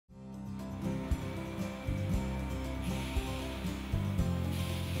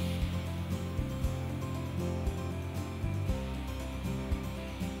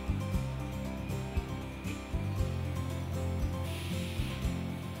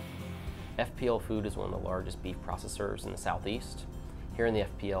FPL Food is one of the largest beef processors in the Southeast. Here in the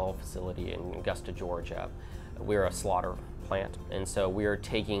FPL facility in Augusta, Georgia, we're a slaughter plant, and so we're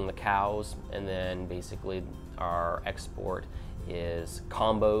taking the cows, and then basically our export is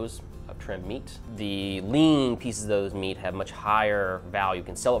combos of trimmed meat. The lean pieces of those meat have much higher value,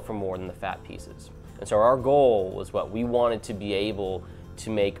 can sell it for more than the fat pieces. And so our goal was what we wanted to be able to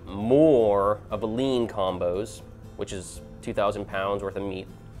make more of the lean combos, which is 2,000 pounds worth of meat,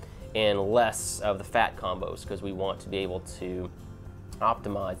 and less of the fat combos, because we want to be able to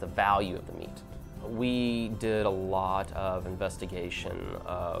optimize the value of the meat. We did a lot of investigation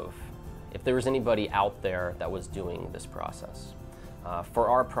of if there was anybody out there that was doing this process. For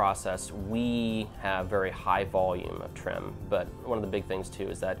our process, we have very high volume of trim, but one of the big things too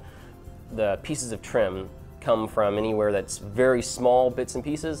is that the pieces of trim come from anywhere that's very small bits and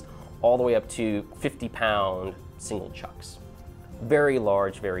pieces all the way up to 50-pound single chucks. Very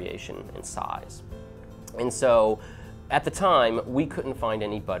large variation in size. And so at the time, we couldn't find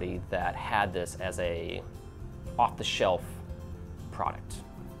anybody that had this as a off-the-shelf product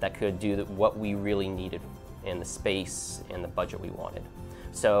that could do what we really needed in the space and the budget we wanted.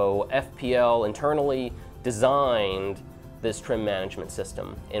 So FPL internally designed this trim management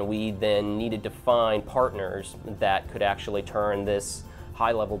system, and we then needed to find partners that could actually turn this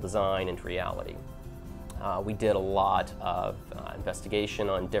high-level design into reality. We did a lot of investigation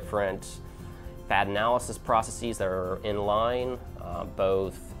on different fat analysis processes that are in line,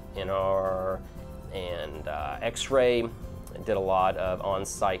 both NR and X-ray. Did a lot of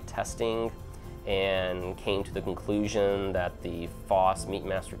on-site testing and came to the conclusion that the FOSS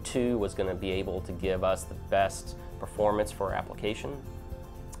MeatMaster II was going to be able to give us the best performance for our application.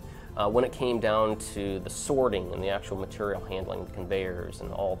 When it came down to the sorting and the actual material handling, the conveyors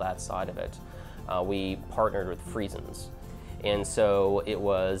and all that side of it, we partnered with Friesens. And so it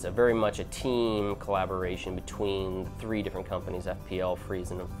was very much a team collaboration between the three different companies, FPL,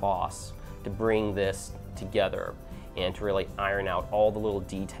 Friesen, and FOSS, to bring this together and to really iron out all the little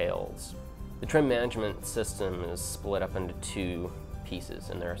details. The trim management system is split up into two pieces,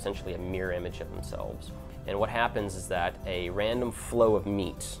 and they're essentially a mirror image of themselves. And what happens is that a random flow of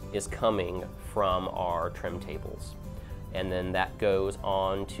meat is coming from our trim tables. And then that goes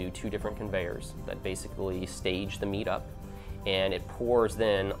on to two different conveyors that basically stage the meat up, and it pours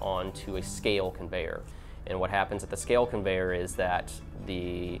then onto a scale conveyor. And what happens at the scale conveyor is that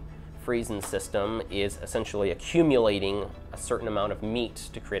the Friesen system is essentially accumulating a certain amount of meat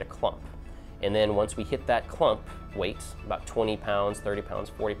to create a clump. And then once we hit that clump weight, about 20 pounds, 30 pounds,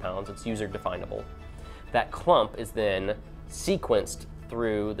 40 pounds, it's user definable. That clump is then sequenced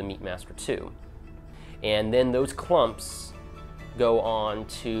through the MeatMaster II. And then those clumps go on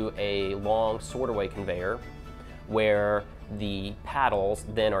to a long sort-away conveyor where the paddles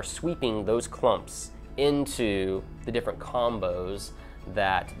then are sweeping those clumps into the different combos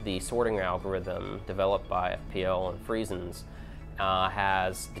that the sorting algorithm developed by FPL and Friesens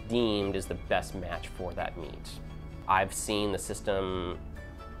has deemed is the best match for that meat. I've seen the system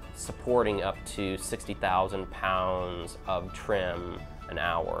supporting up to 60,000 pounds of trim an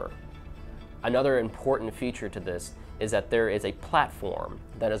hour. Another important feature to this is that there is a platform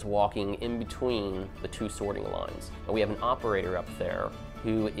that is walking in between the two sorting lines. And we have an operator up there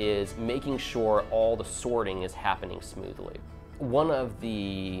who is making sure all the sorting is happening smoothly. One of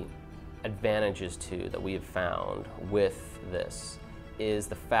the advantages too that we have found with this is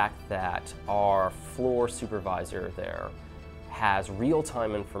the fact that our floor supervisor there has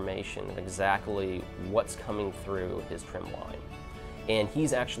real-time information of exactly what's coming through his trim line. And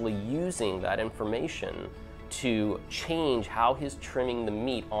he's actually using that information to change how he's trimming the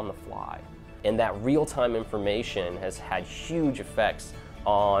meat on the fly. And that real-time information has had huge effects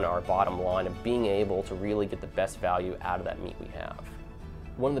on our bottom line of being able to really get the best value out of that meat we have.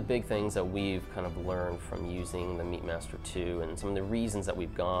 One of the big things that we've kind of learned from using the MeatMaster II and some of the reasons that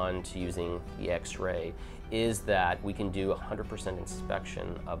we've gone to using the X-ray is that we can do 100%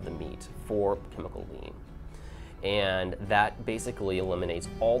 inspection of the meat for chemical lean. And that basically eliminates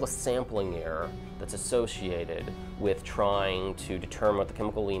all the sampling error that's associated with trying to determine what the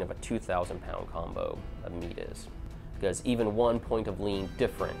chemical lean of a 2,000 pound combo of meat is. Because even 1 point of lean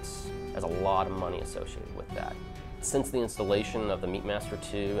difference has a lot of money associated with that. Since the installation of the MeatMaster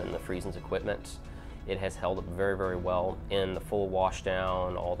II and the Friesen's equipment, it has held up very, very well in the full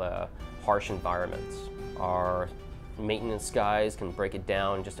washdown, all the harsh environments. Our maintenance guys can break it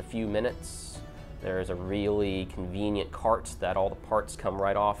down in just a few minutes. There's a really convenient cart that all the parts come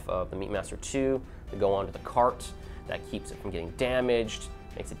right off of the MeatMaster II. They go onto the cart. That keeps it from getting damaged,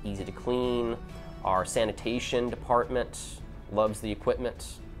 makes it easy to clean. Our sanitation department loves the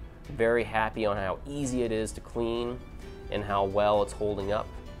equipment. Very happy on how easy it is to clean and how well it's holding up.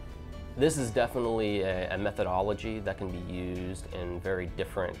 This is definitely a methodology that can be used in very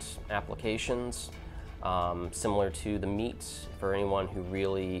different applications, similar to the meat, for anyone who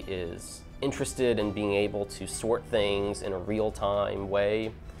really is interested in being able to sort things in a real-time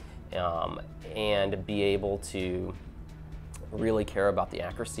way and be able to really care about the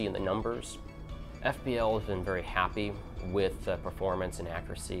accuracy and the numbers. FPL has been very happy with the performance and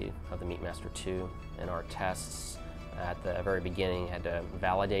accuracy of the MeatMaster II, and our tests at the very beginning had to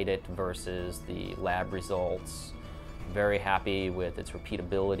validate it versus the lab results. Very happy with its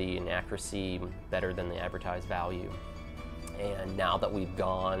repeatability and accuracy, better than the advertised value. And now that we've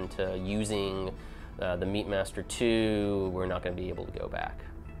gone to using the MeatMaster II, we're not going to be able to go back.